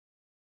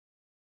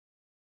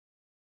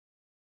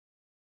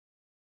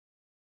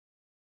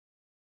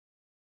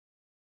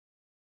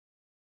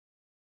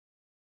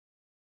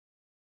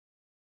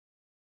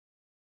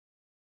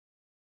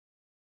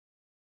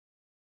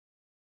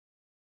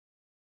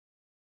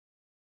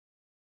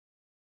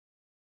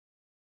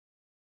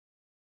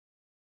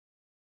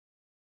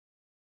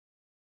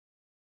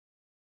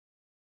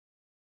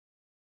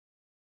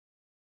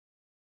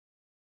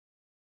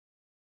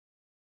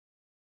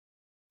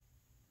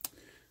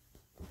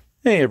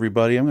Hey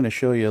everybody, I'm going to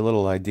show you a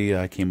little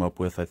idea I came up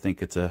with. I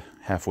think it's a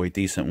halfway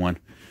decent one.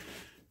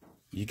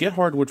 You get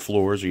hardwood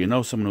floors, or you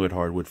know someone who had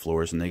hardwood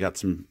floors, and they got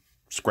some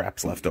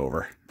scraps left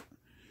over.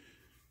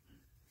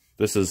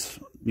 This is,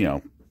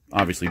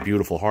 obviously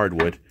beautiful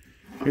hardwood.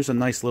 Here's a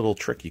nice little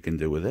trick you can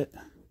do with it.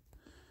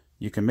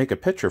 You can make a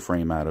picture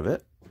frame out of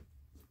it.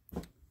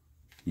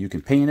 You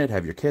can paint it,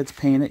 have your kids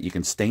paint it, you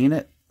can stain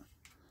it.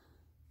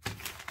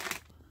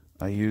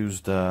 I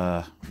used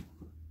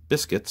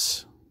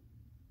biscuits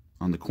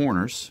on the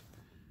corners,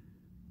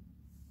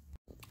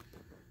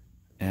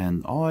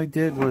 and all I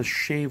did was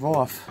shave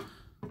off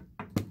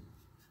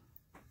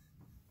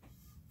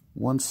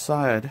one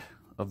side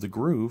of the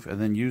groove and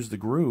then use the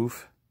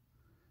groove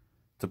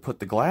to put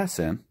the glass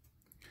in,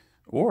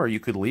 or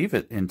you could leave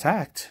it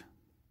intact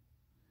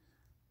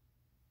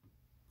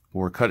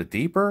or cut it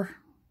deeper,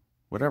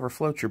 whatever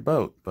floats your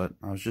boat. But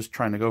I was just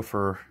trying to go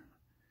for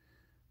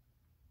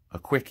a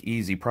quick,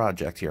 easy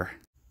project here.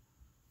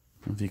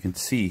 If you can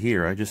see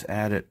here, I just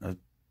added a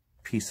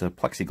piece of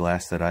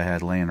plexiglass that I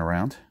had laying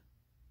around.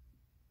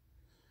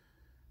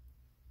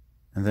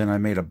 And then I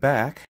made a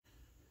back.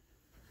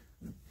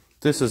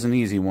 This is an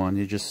easy one.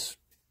 You just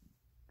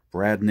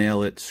brad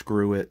nail it,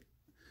 screw it.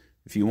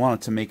 If you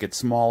wanted to make it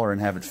smaller and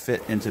have it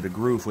fit into the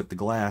groove with the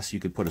glass, you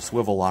could put a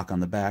swivel lock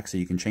on the back so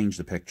you can change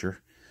the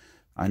picture.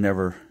 I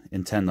never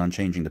intend on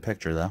changing the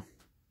picture though.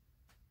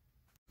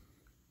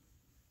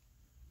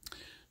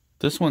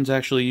 This one's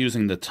actually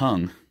using the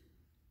tongue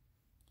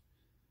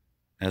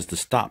as the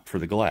stop for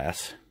the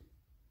glass.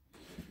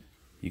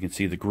 You can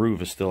see the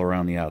groove is still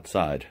around the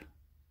outside.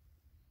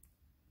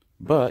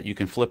 But you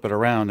can flip it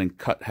around and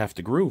cut half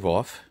the groove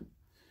off,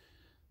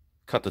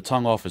 cut the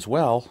tongue off as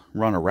well,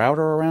 run a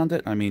router around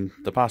it. I mean,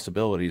 the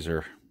possibilities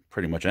are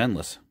pretty much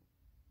endless.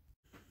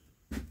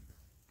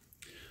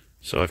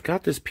 So I've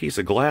got this piece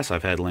of glass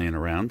I've had laying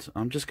around.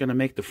 I'm just going to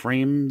make the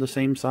frame the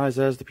same size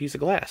as the piece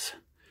of glass.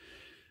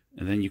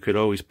 And then you could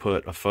always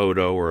put a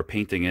photo or a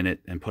painting in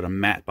it and put a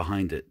mat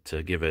behind it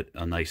to give it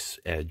a nice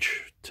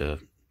edge to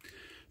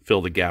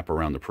fill the gap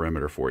around the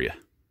perimeter for you.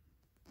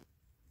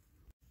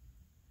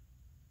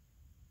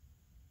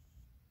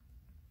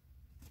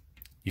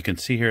 You can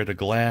see here the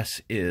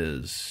glass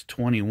is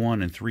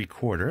 21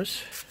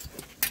 3/4.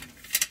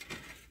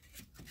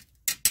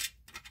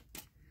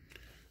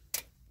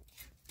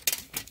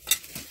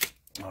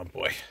 Oh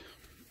boy.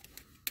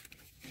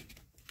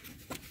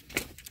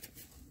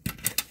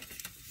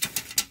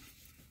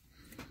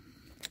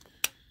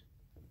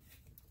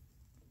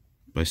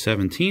 By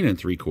 17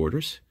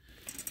 3/4.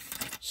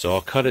 So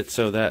I'll cut it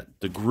so that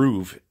the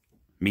groove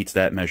meets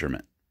that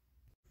measurement.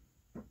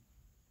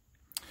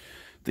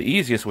 The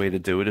easiest way to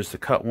do it is to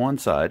cut one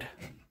side.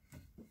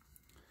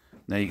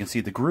 Now you can see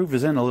the groove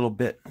is in a little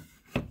bit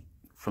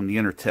from the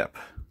inner tip.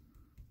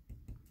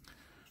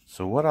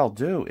 So what I'll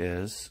do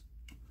is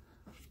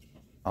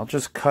I'll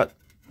just cut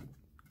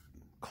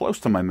close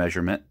to my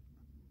measurement,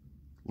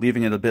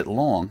 leaving it a bit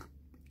long,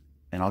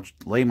 and I'll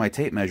lay my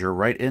tape measure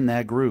right in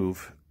that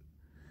groove.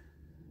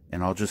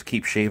 And I'll just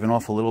keep shaving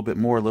off a little bit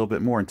more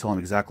until I'm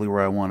exactly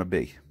where I want to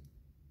be.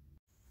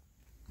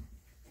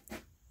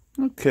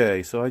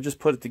 Okay, so I just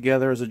put it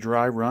together as a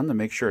dry run to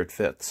make sure it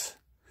fits.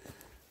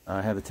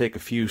 I had to take a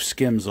few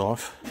skims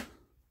off.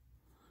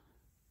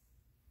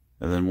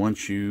 And then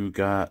once you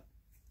got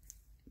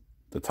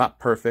the top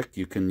perfect,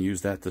 you can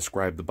use that to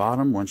scribe the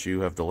bottom. Once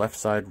you have the left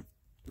side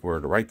or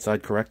the right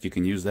side correct, you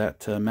can use that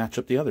to match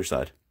up the other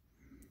side.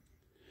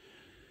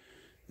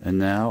 And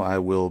now I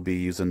will be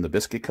using the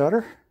biscuit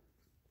cutter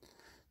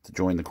to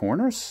join the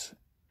corners,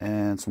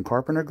 and some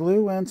carpenter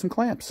glue and some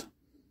clamps.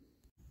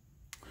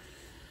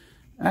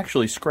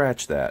 Actually,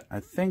 scratch that. I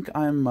think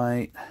I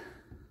might,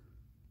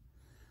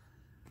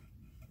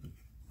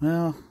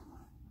 well,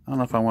 I don't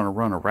know if I want to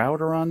run a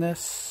router on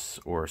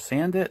this or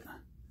sand it.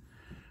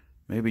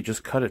 Maybe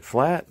just cut it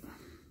flat.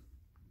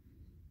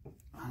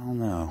 I don't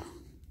know.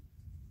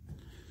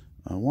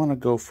 I want to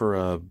go for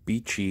a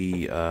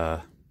beachy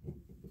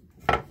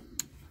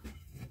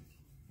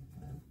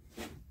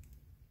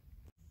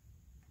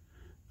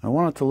I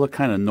want it to look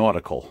kind of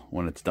nautical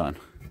when it's done.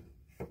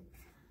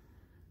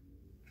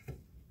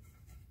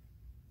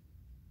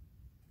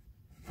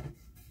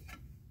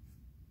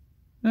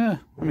 Let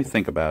me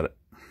think about it.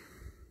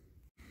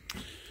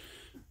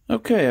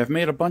 Okay, I've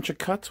made a bunch of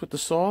cuts with the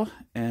saw,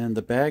 and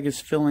the bag is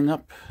filling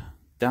up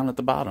down at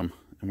the bottom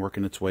and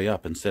working its way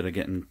up instead of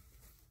getting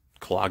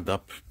clogged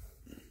up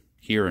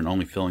here and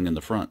only filling in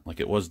the front like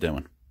it was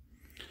doing.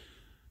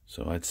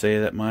 So I'd say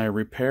that my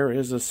repair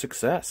is a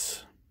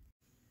success.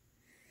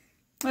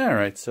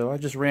 Alright, so I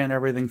just ran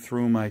everything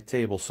through my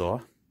table saw,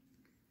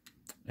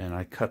 and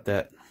I cut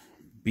that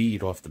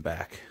bead off the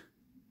back.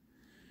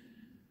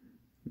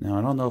 Now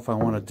I don't know if I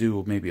want to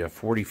do maybe a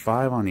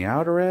 45 on the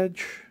outer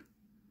edge,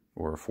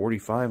 or a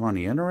 45 on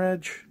the inner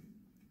edge.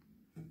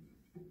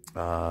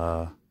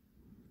 Round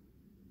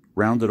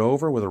it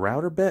over with a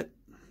router bit,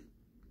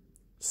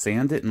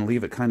 sand it and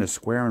leave it kind of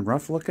square and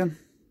rough looking.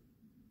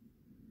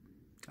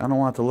 I don't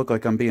want it to look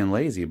like I'm being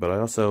lazy, but I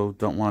also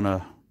don't want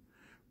to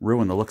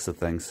ruin the looks of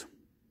things.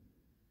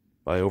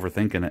 by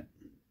overthinking it.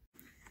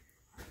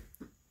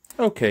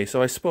 Okay,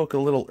 so I spoke a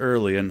little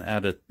early and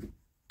out of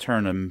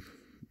turn a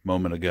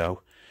moment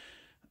ago.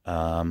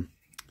 I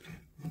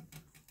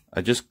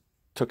just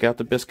took out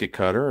the biscuit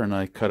cutter and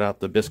I cut out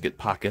the biscuit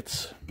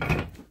pockets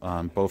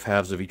on both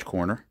halves of each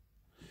corner.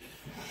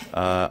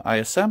 I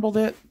assembled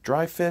it,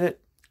 dry fit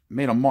it,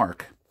 made a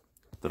mark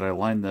that I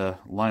lined the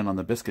line on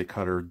the biscuit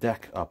cutter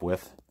deck up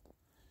with.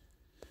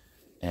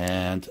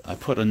 And I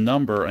put a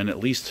number in at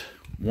least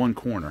one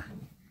corner.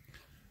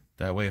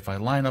 That way if I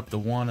line up the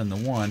 1 and the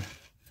 1,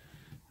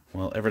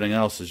 well, everything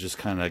else has just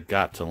kind of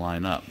got to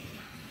line up.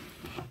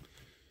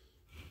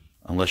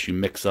 Unless you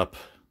mix up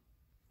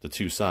the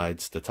two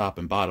sides. The top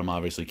and bottom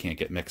obviously can't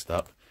get mixed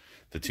up.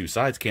 The two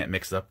sides can't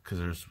mix up because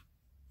there's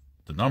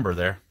the number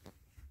there.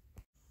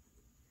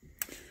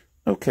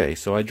 Okay,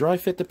 so I dry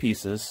fit the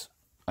pieces.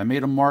 I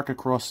made a mark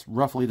across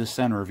roughly the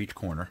center of each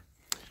corner.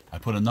 I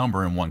put a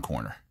number in one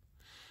corner.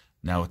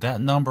 Now with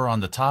that number on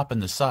the top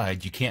and the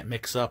side, you can't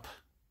mix up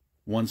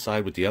one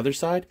side with the other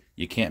side.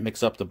 You can't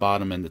mix up the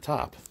bottom and the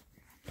top.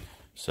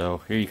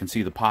 So here you can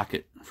see the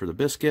pocket for the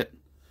biscuit.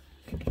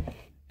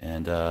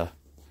 And I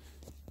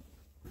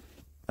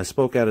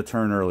spoke out of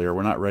turn earlier.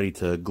 We're not ready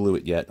to glue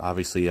it yet.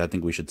 Obviously, I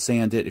think we should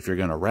sand it. If you're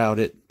going to route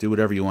it, do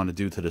whatever you want to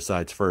do to the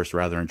sides first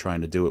rather than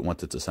trying to do it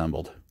once it's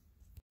assembled.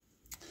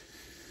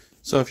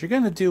 So if you're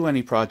going to do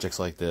any projects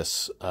like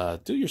this,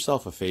 do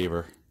yourself a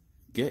favor.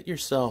 Get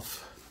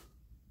yourself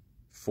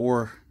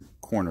 4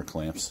 corner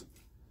clamps.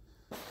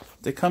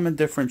 They come in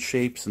different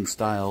shapes and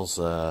styles.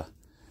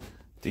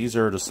 These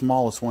are the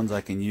smallest ones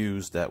I can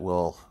use that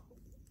will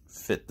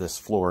fit this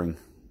flooring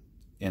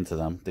into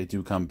them. They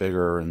do come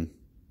bigger and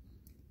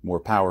more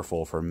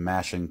powerful for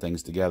mashing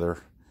things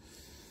together,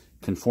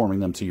 conforming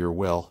them to your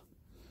will.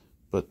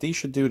 But these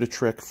should do the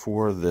trick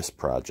for this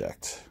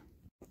project.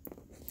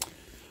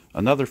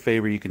 Another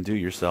favor you can do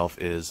yourself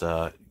is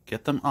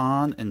get them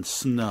on and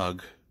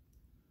snug,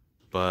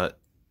 but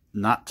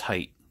not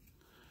tight.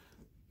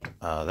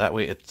 That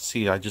way,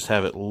 see, I just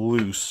have it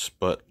loose,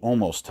 but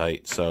almost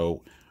tight.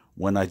 So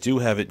when I do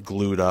have it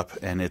glued up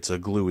and it's a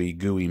gluey,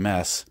 gooey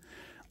mess,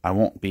 I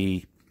won't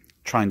be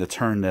trying to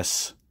turn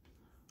this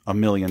a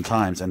million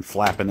times and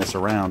flapping this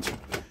around,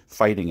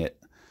 fighting it.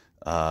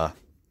 I'll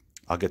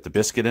get the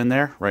biscuit in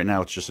there. Right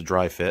now it's just a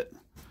dry fit.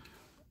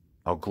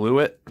 I'll glue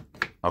it.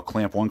 I'll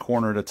clamp one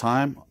corner at a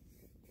time.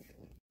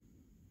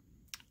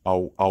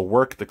 I'll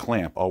work the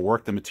clamp. I'll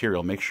work the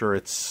material. Make sure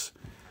it's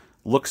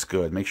looks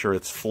good. Make sure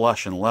it's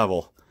flush and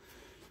level.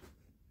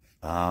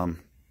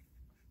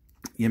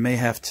 You may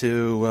have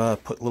to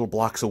put little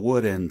blocks of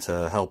wood in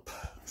to help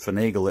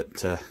finagle it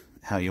to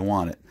how you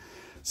want it.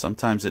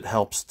 Sometimes it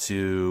helps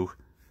to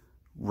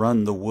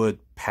run the wood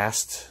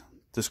past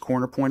this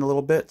corner point a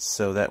little bit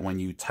so that when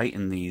you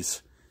tighten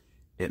these,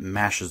 it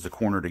mashes the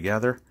corner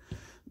together.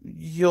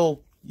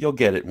 You'll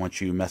get it once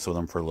you mess with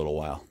them for a little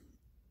while.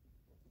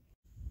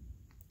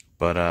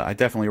 But I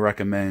definitely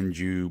recommend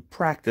you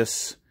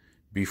practice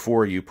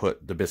before you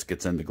put the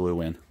biscuits and the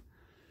glue in,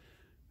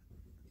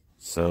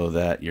 so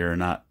that you're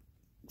not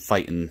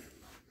fighting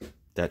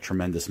that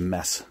tremendous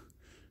mess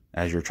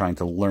as you're trying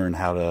to learn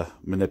how to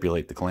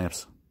manipulate the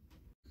clamps.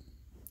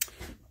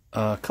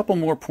 A couple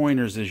more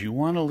pointers is you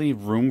want to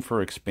leave room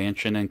for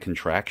expansion and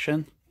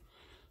contraction.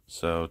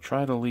 So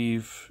try to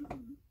leave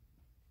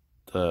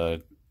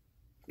the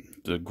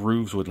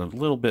grooves with a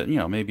little bit, you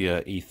know, maybe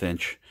an 1/8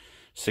 inch,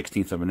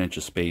 1/16 of an inch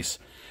of space.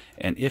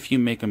 And if you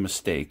make a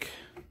mistake,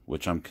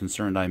 which I'm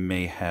concerned I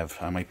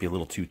might be a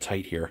little too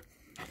tight here,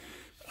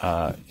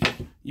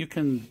 you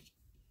can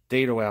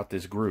dado out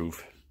this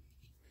groove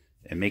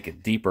and make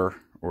it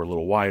deeper or a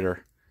little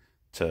wider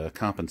to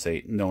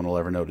compensate. No one will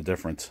ever know the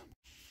difference.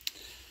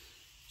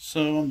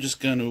 So I'm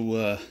just going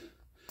to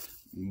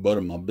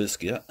butter my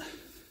biscuit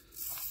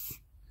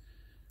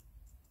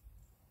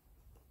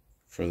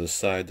for the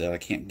side that I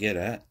can't get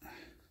at.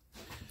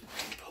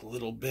 Put a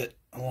little bit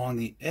along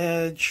the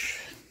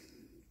edge.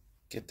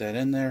 Get that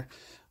in there.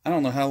 I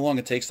don't know how long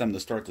it takes them to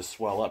start to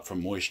swell up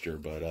from moisture,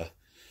 but I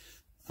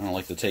don't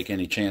like to take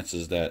any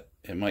chances that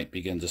it might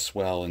begin to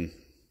swell and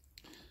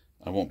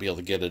I won't be able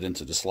to get it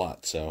into the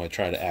slot, so I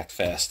try to act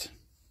fast.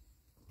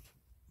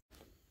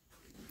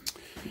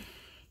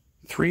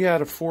 3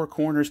 out of 4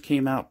 corners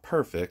came out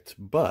perfect,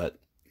 but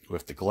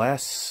with the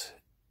glass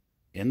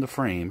in the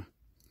frame,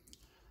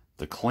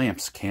 the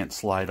clamps can't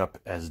slide up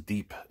as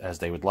deep as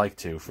they would like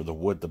to for the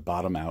wood to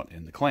bottom out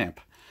in the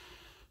clamp.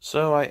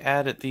 So I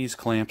added these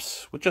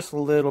clamps with just a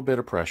little bit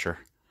of pressure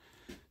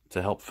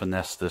to help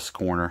finesse this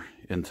corner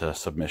into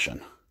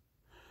submission.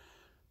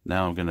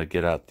 Now I'm going to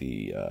get out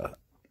the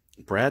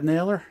brad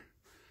nailer,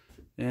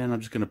 and I'm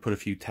just going to put a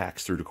few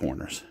tacks through the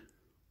corners.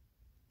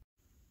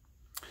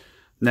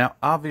 Now,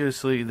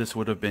 obviously, this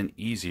would have been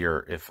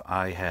easier if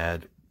I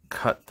had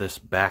cut this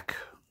back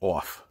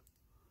off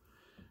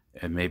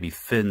and maybe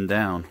thinned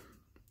down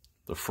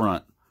the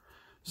front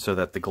so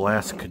that the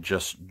glass could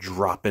just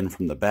drop in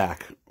from the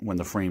back when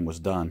the frame was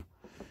done.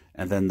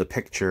 And then the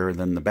picture, and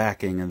then the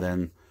backing, and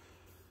then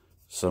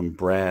some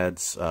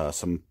brads,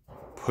 some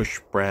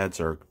push brads,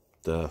 or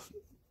the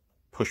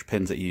push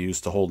pins that you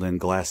use to hold in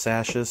glass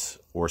sashes,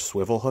 or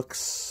swivel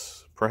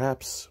hooks,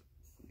 perhaps.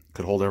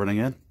 Could hold everything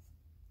in.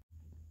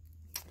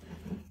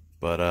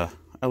 But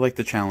I like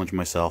to challenge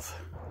myself.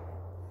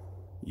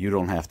 You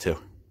don't have to.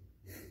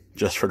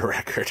 Just for the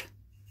record.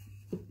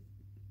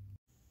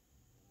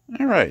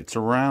 Alright, it's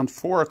around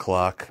 4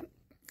 o'clock.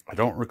 I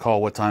don't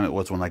recall what time it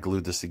was when I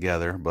glued this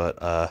together,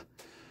 but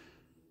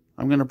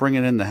I'm going to bring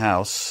it in the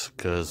house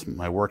because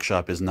my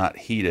workshop is not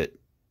heated.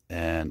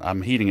 And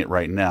I'm heating it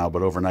right now,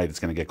 but overnight it's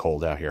going to get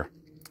cold out here.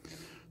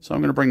 So I'm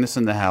going to bring this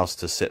in the house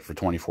to sit for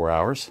 24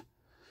 hours.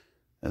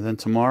 And then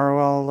tomorrow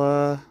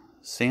I'll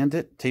sand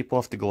it, tape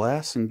off the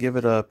glass, and give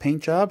it a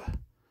paint job.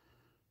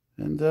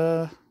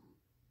 And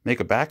make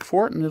a back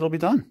for it, and it'll be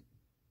done.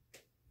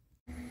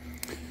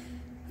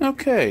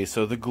 Okay,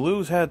 so the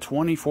glue's had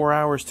 24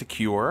 hours to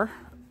cure.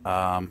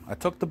 I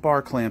took the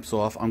bar clamps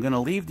off. I'm going to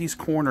leave these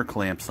corner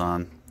clamps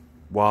on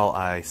while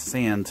I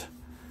sand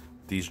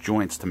these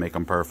joints to make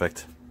them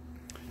perfect.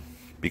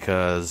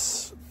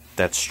 Because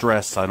that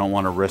stress, I don't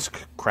want to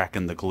risk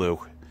cracking the glue.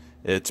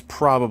 It's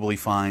probably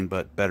fine,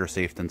 but better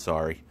safe than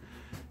sorry.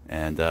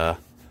 And I'm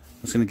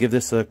just going to give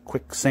this a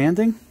quick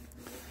sanding.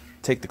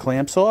 Take the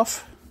clamps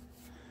off.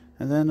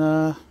 And then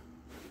I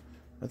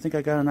think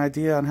I got an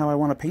idea on how I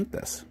want to paint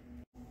this.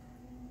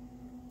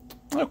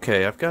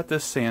 Okay, I've got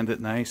this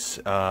sanded nice.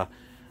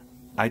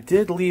 I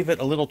did leave it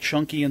a little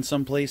chunky in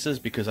some places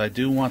because I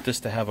do want this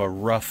to have a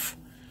rough,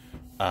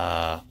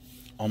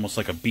 almost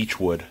like a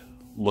beechwood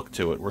look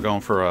to it. We're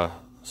going for a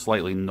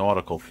slightly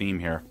nautical theme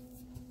here.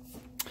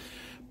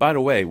 By the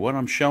way, what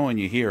I'm showing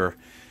you here,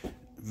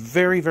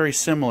 very, very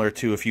similar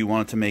to if you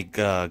wanted to make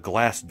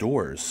glass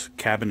doors,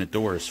 cabinet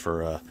doors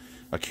for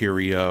a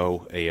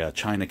curio, a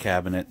china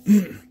cabinet.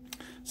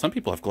 Some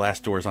people have glass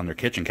doors on their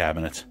kitchen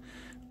cabinets.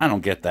 I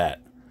don't get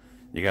that.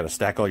 You got to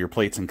stack all your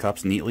plates and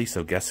cups neatly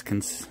so guests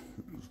can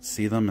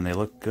see them and they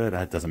look good.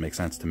 That doesn't make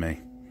sense to me.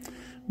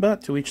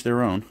 But to each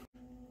their own.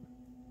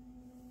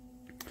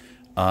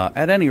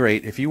 At any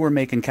rate, if you were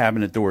making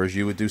cabinet doors,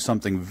 you would do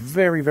something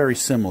very, very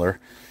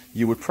similar.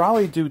 You would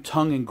probably do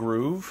tongue and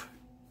groove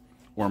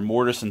or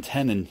mortise and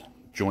tenon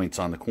joints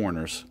on the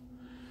corners.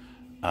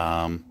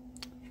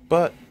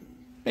 But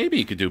maybe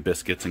you could do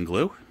biscuits and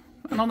glue.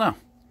 I don't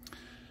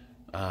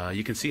know.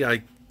 You can see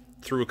I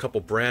threw a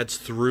couple brads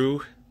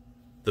through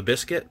the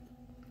biscuit.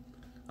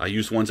 I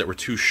used ones that were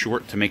too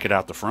short to make it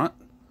out the front.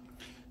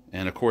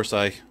 And of course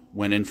I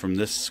went in from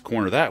this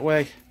corner that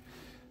way,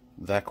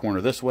 that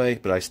corner this way,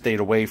 but I stayed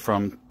away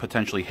from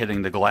potentially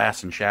hitting the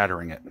glass and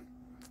shattering it.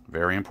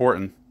 Very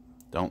important.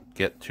 Don't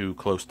get too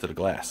close to the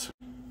glass.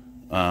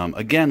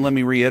 Again, let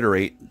me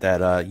reiterate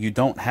that you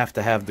don't have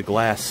to have the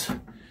glass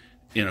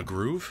in a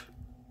groove.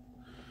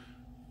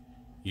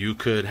 You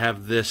could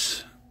have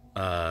this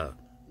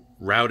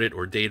routed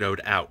or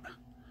dadoed out.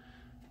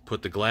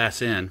 Put the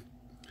glass in,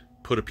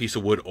 put a piece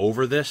of wood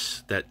over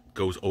this that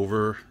goes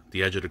over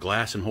the edge of the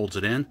glass and holds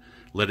it in.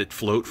 Let it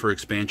float for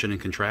expansion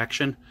and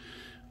contraction.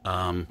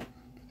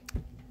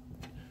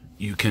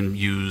 You can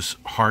use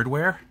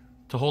hardware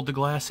to hold the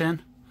glass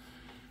in.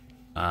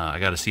 I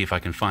got to see if I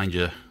can find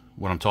you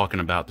what I'm talking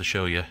about to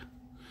show you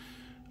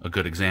a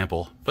good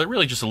example. But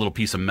really just a little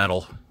piece of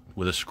metal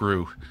with a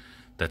screw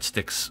that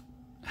sticks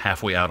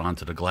halfway out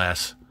onto the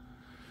glass.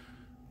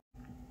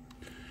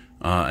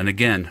 And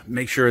again,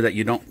 make sure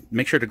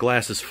the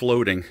glass is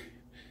floating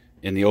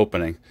in the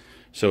opening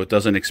so it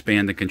doesn't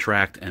expand and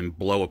contract and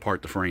blow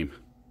apart the frame.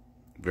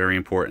 Very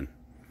important.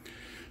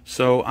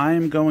 So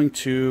I'm going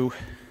to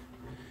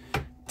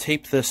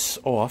tape this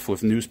off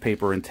with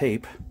newspaper and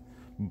tape,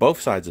 both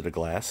sides of the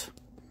glass,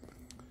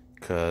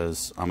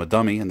 because I'm a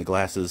dummy and the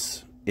glass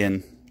is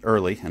in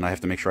early and I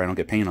have to make sure I don't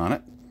get paint on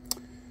it.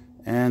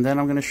 And then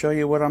I'm going to show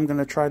you what I'm going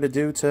to try to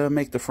do to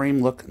make the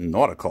frame look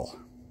nautical.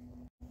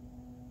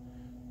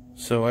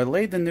 So I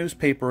laid the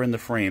newspaper in the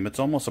frame. It's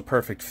almost a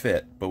perfect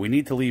fit, but we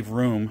need to leave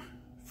room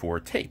for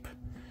tape.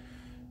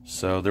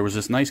 So there was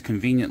this nice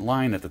convenient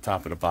line at the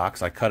top of the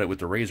box. I cut it with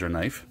the razor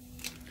knife.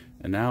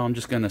 And now I'm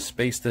just going to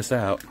space this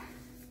out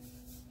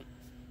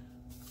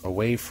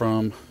away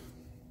from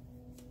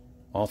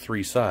all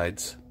three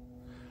sides.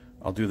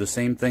 I'll do the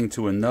same thing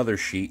to another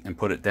sheet and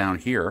put it down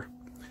here.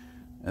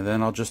 And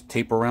then I'll just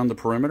tape around the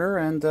perimeter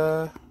and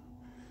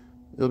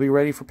it'll be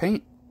ready for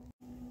paint.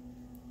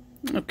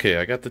 Okay,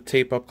 I got the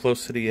tape up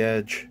close to the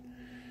edge.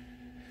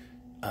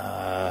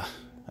 I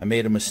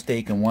made a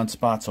mistake in one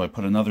spot, so I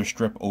put another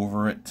strip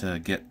over it to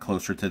get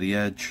closer to the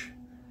edge.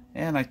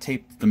 And I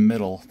taped the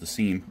middle, the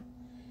seam.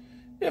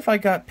 If I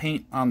got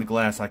paint on the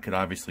glass, I could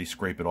obviously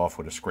scrape it off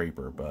with a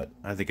scraper, but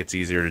I think it's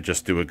easier to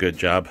just do a good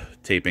job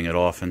taping it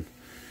off and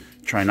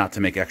try not to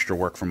make extra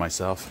work for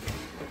myself.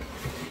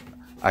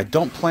 I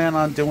don't plan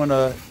on doing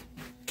a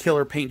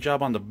killer paint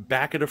job on the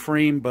back of the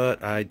frame,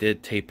 but I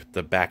did tape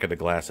the back of the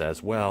glass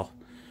as well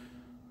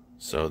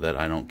so that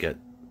I don't get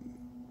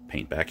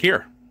paint back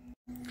here.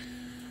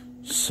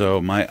 So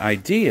my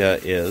idea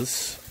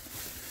is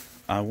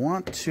I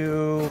want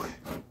to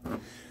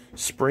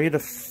spray the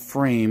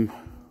frame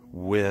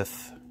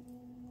with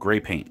gray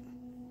paint.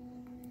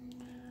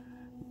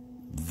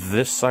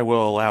 This I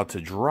will allow to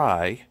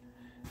dry,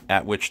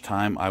 at which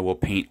time I will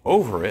paint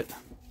over it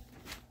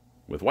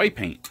with white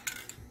paint.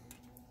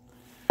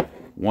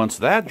 Once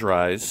that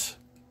dries,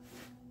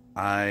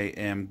 I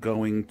am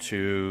going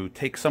to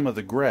take some of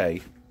the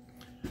gray,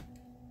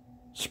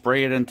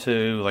 spray it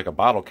into like a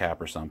bottle cap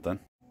or something.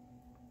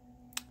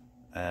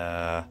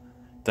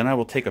 Then I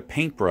will take a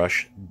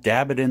paintbrush,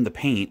 dab it in the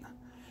paint,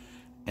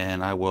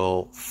 and I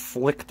will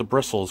flick the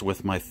bristles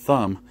with my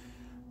thumb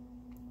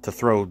to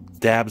throw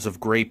dabs of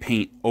gray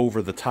paint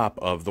over the top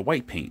of the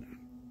white paint.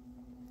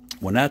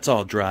 When that's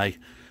all dry,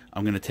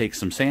 I'm going to take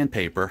some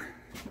sandpaper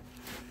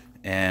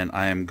and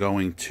I am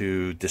going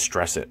to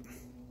distress it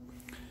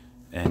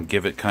and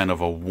give it kind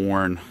of a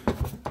worn,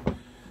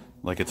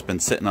 like it's been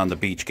sitting on the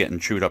beach getting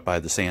chewed up by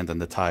the sand and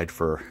the tide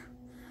for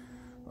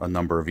a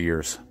number of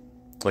years.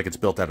 Like it's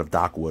built out of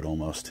dock wood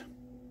almost.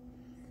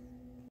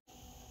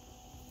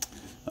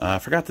 I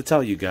forgot to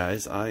tell you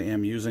guys, I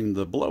am using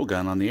the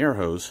blowgun on the air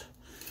hose.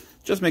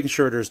 Just making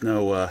sure there's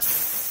no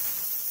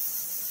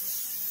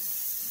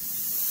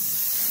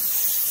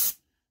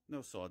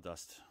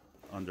sawdust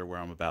under where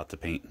I'm about to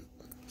paint.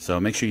 So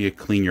make sure you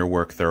clean your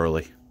work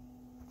thoroughly.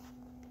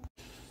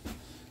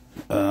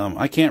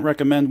 I can't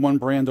recommend one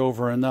brand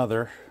over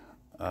another.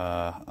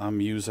 I'm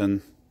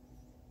using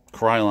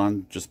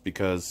Krylon just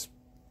because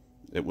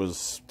it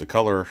was the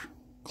color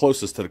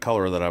closest to the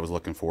color that I was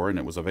looking for, and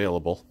it was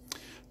available.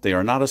 They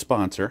are not a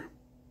sponsor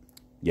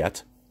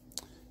yet.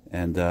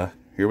 And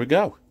here we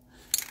go.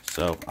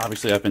 So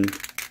obviously I've been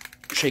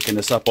shaking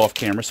this up off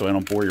camera so I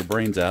don't bore your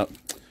brains out.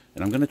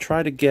 And I'm going to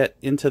try to get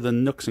into the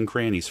nooks and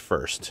crannies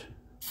first.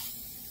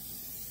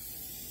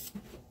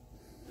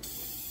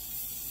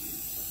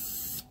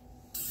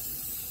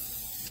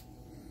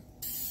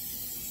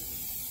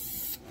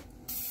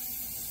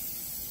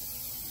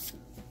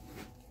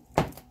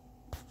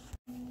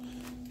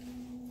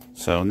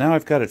 So now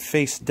I've got it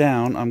face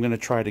down, I'm going to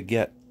try to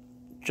get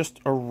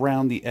just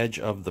around the edge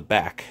of the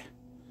back.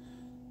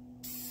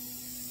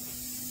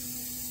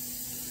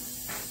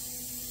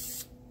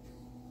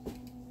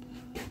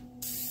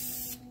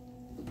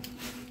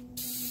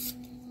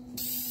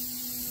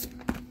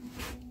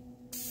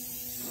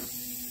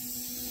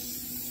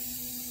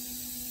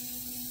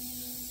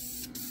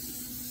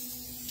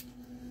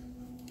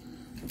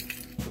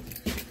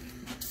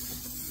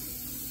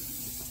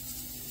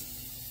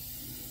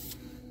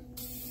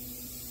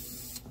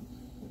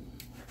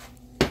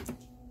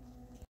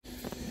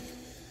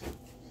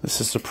 This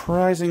is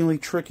surprisingly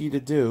tricky to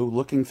do,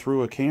 looking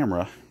through a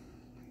camera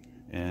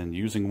and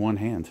using one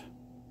hand.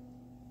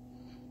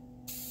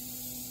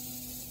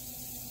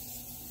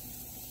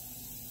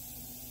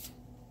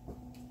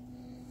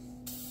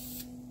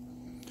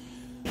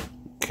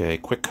 Okay,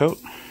 quick coat.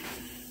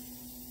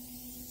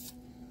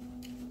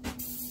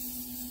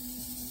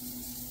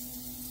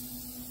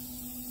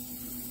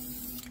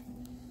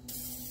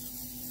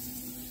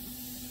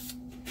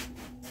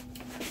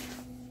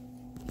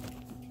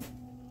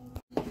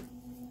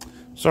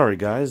 Sorry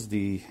guys,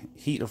 the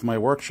heat of my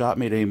workshop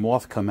made a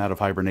moth come out of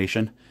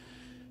hibernation,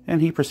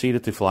 and he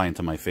proceeded to fly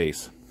into my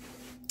face.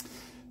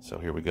 So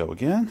here we go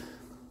again.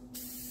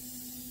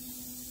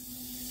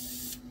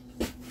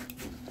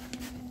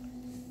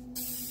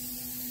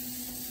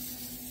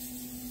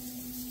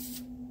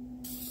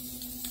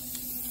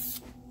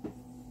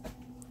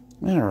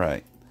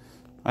 Alright,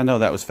 I know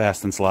that was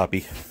fast and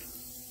sloppy.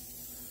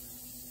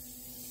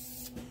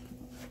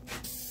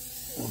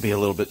 Will be a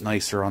little bit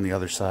nicer on the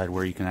other side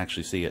where you can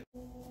actually see it.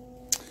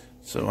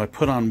 So I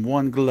put on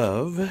one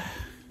glove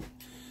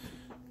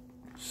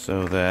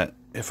so that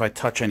if I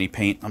touch any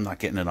paint, I'm not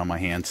getting it on my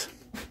hands.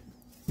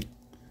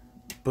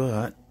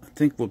 But I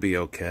think we'll be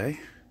okay.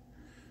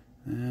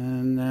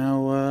 And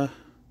now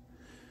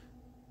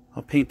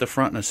I'll paint the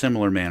front in a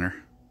similar manner,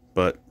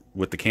 but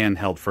with the can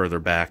held further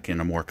back in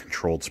a more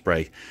controlled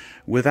spray,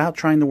 without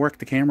trying to work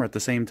the camera at the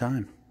same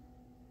time.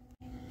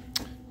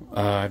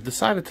 I've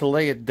decided to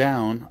lay it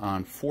down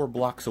on 4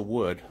 blocks of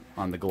wood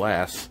on the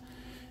glass.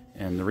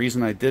 And the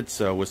reason I did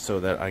so was so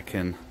that I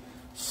can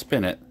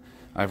spin it.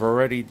 I've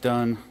already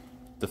done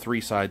the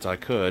 3 sides I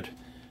could,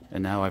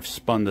 and now I've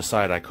spun the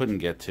side I couldn't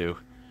get to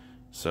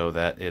so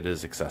that it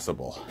is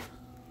accessible.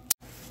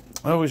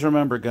 Always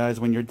remember, guys,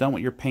 when you're done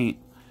with your paint,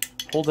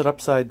 hold it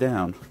upside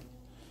down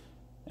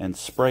and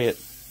spray it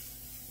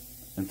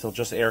until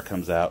just air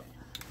comes out.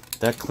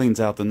 That cleans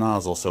out the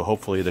nozzle, so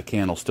hopefully the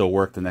can will still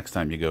work the next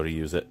time you go to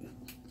use it.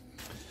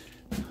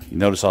 You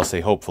notice I'll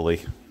say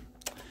hopefully.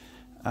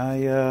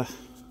 I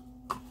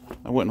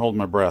wouldn't hold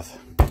my breath.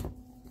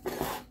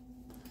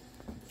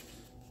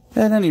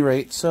 At any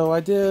rate, so I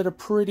did a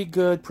pretty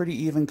good, pretty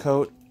even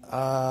coat.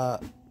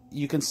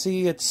 You can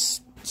see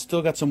it's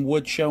still got some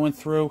wood showing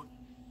through,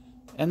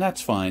 and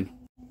that's fine.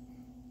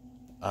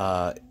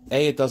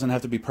 It doesn't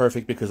have to be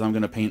perfect because I'm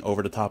going to paint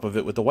over the top of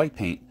it with the white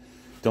paint.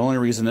 The only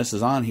reason this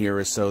is on here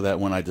is so that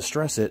when I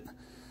distress it,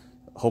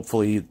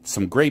 hopefully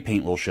some gray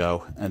paint will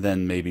show, and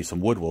then maybe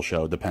some wood will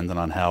show, depending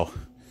on how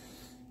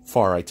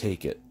far I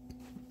take it.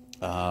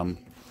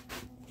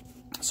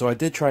 So I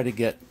did try to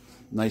get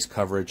nice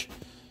coverage.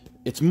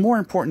 it's more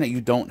important that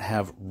you don't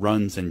have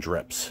runs and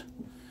drips.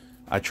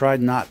 I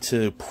tried not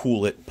to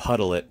pool it,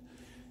 puddle it,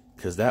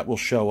 because that will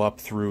show up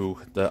through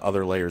the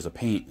other layers of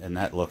paint, and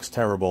that looks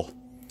terrible.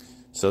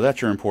 So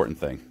that's your important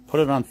thing. Put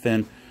it on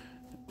thin.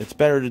 It's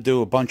better to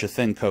do a bunch of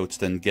thin coats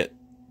than get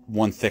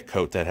one thick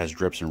coat that has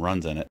drips and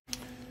runs in it.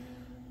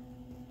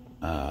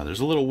 There's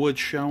a little wood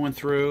showing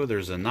through.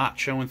 There's a knot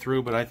showing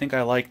through, but I think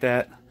I like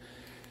that.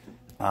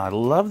 I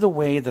love the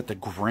way that the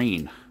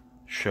grain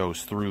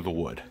shows through the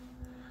wood.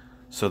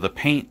 So the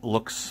paint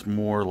looks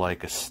more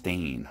like a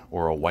stain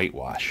or a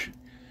whitewash.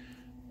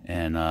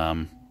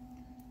 And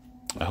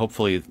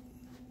hopefully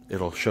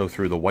it'll show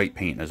through the white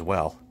paint as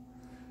well.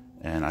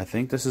 And I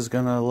think this is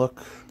going to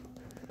look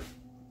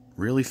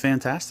really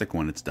fantastic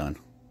when it's done.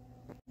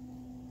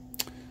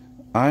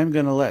 I'm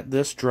going to let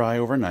this dry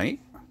overnight.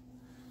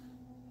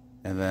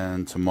 And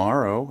then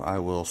tomorrow I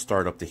will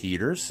start up the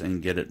heaters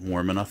and get it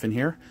warm enough in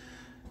here.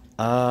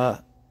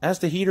 As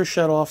the heaters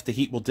shut off, the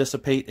heat will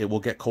dissipate. It will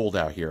get cold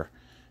out here.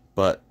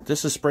 But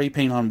this is spray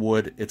paint on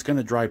wood. It's going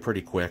to dry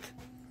pretty quick.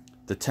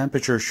 The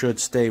temperature should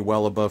stay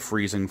well above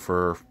freezing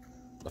for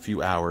a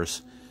few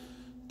hours.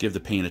 Give the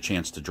paint a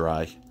chance to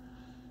dry.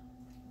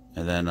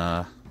 And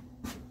then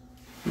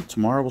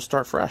tomorrow we'll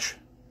start fresh.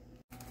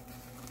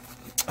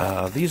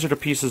 These are the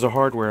pieces of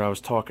hardware I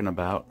was talking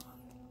about.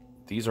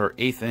 These are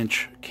 1/8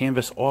 inch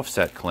canvas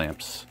offset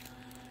clamps.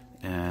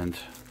 And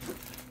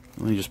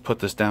let me just put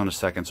this down a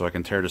second so I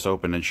can tear this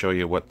open and show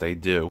you what they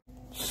do.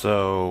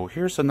 So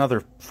here's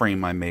another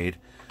frame I made.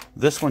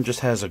 This one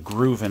just has a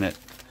groove in it.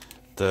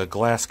 The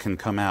glass can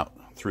come out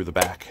through the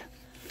back.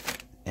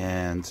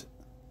 And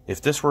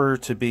if this were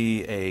to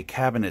be a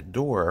cabinet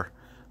door,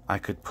 I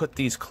could put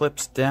these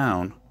clips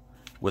down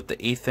with the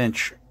 1/8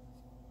 inch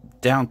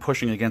down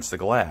pushing against the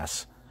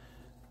glass,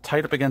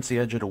 tight up against the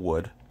edge of the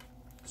wood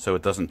so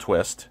it doesn't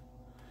twist.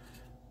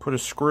 Put a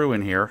screw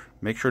in here.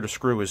 Make sure the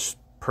screw is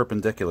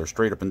perpendicular,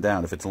 straight up and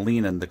down. If it's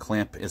leaning, the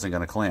clamp isn't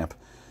going to clamp.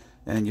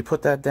 And you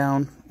put that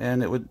down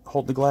and it would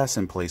hold the glass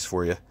in place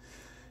for you,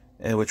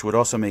 which would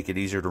also make it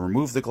easier to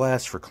remove the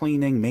glass for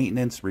cleaning,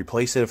 maintenance,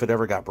 replace it if it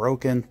ever got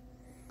broken,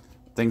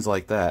 things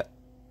like that.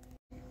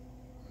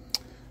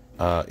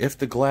 If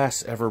the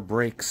glass ever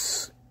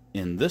breaks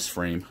in this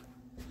frame,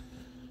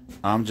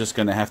 I'm just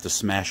going to have to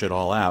smash it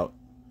all out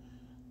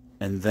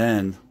and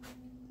then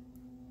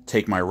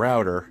take my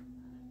router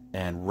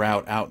and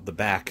route out the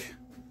back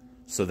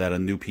so that a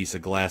new piece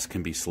of glass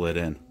can be slid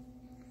in.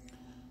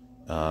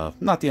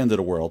 Not the end of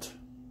the world,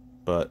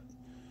 but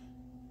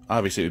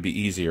obviously it would be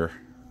easier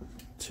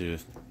to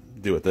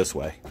do it this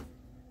way.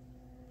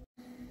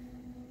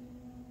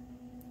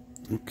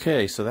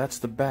 Okay, so that's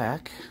the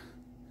back.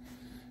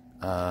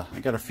 I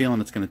got a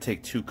feeling it's going to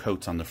take 2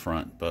 coats on the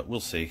front, but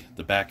we'll see.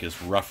 The back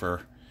is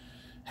rougher,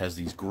 has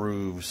these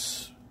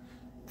grooves,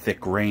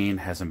 thick grain,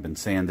 hasn't been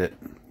sanded.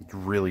 It's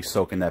really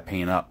soaking that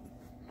paint up.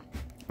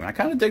 And I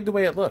kind of dig the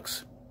way it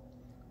looks.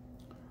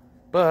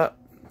 But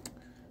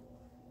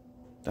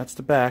that's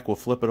the back. We'll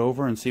flip it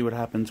over and see what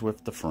happens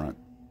with the front.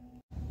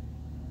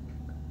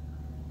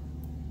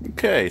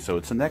 Okay, so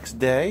it's the next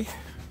day.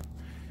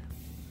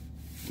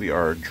 We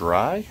are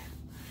dry.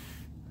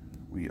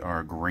 We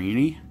are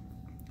grainy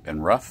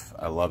and rough.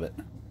 I love it.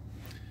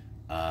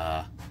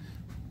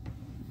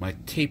 My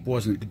tape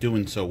wasn't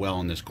doing so well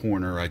in this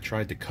corner. I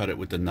tried to cut it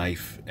with the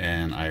knife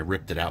and I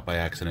ripped it out by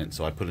accident,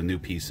 so I put a new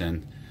piece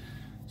in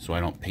so I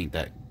don't paint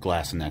that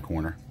glass in that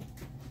corner.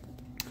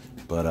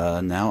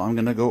 But now I'm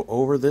going to go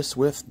over this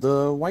with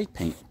the white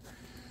paint,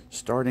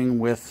 starting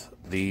with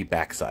the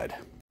backside.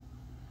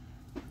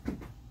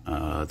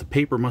 The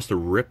paper must have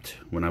ripped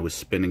when I was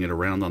spinning it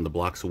around on the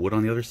blocks of wood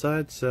on the other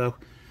side, so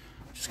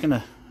I'm just going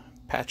to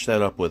patch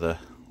that up with a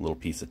little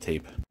piece of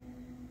tape.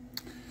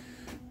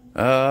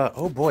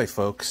 Oh boy,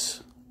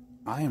 folks,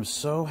 I am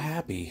so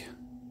happy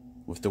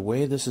with the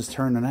way this is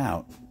turning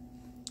out.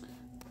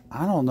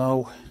 I don't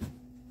know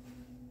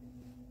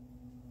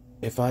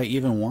if I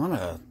even want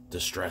to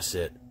distress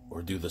it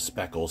or do the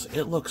speckles.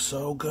 It looks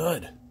so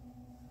good.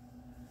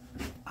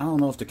 I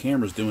don't know if the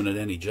camera's doing it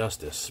any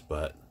justice,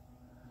 but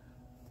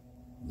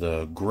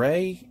the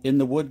gray in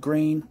the wood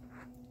grain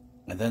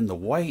and then the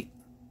white,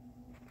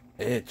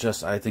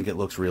 I think it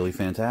looks really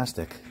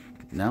fantastic.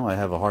 Now I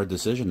have a hard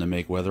decision to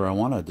make whether I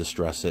want to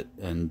distress it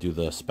and do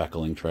the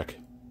speckling trick.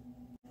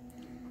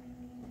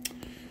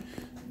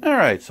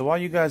 Alright, so while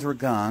you guys were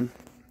gone,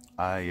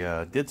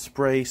 I did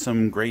spray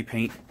some gray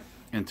paint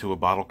into a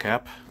bottle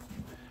cap.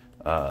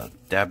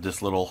 Dabbed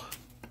this little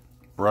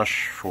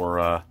brush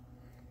for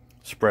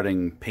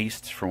spreading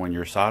paste for when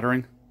you're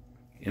soldering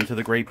into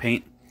the gray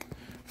paint.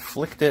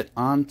 Flicked it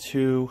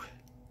onto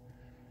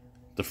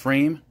the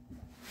frame,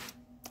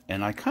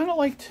 and I kind of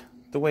liked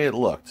the way it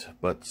looked,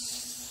 but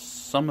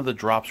some of the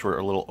drops were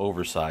a little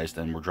oversized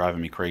and were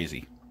driving me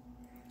crazy.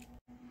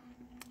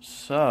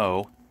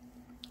 So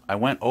I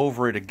went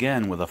over it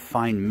again with a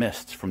fine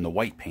mist from the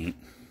white paint.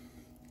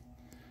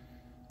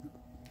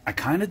 I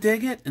kind of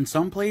dig it in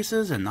some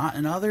places and not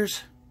in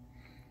others.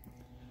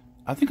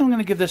 I think I'm going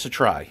to give this a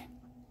try.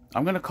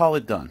 I'm going to call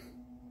it done.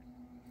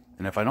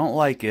 And if I don't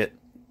like it,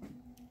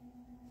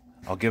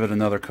 I'll give it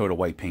another coat of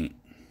white paint.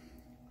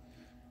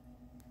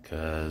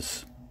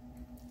 Because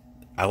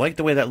I like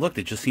the way that looked.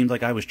 It just seemed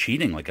like I was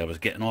cheating, like I was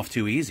getting off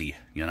too easy,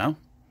 you know?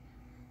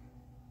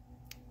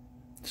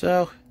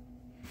 So,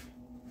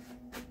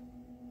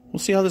 we'll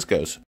see how this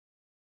goes.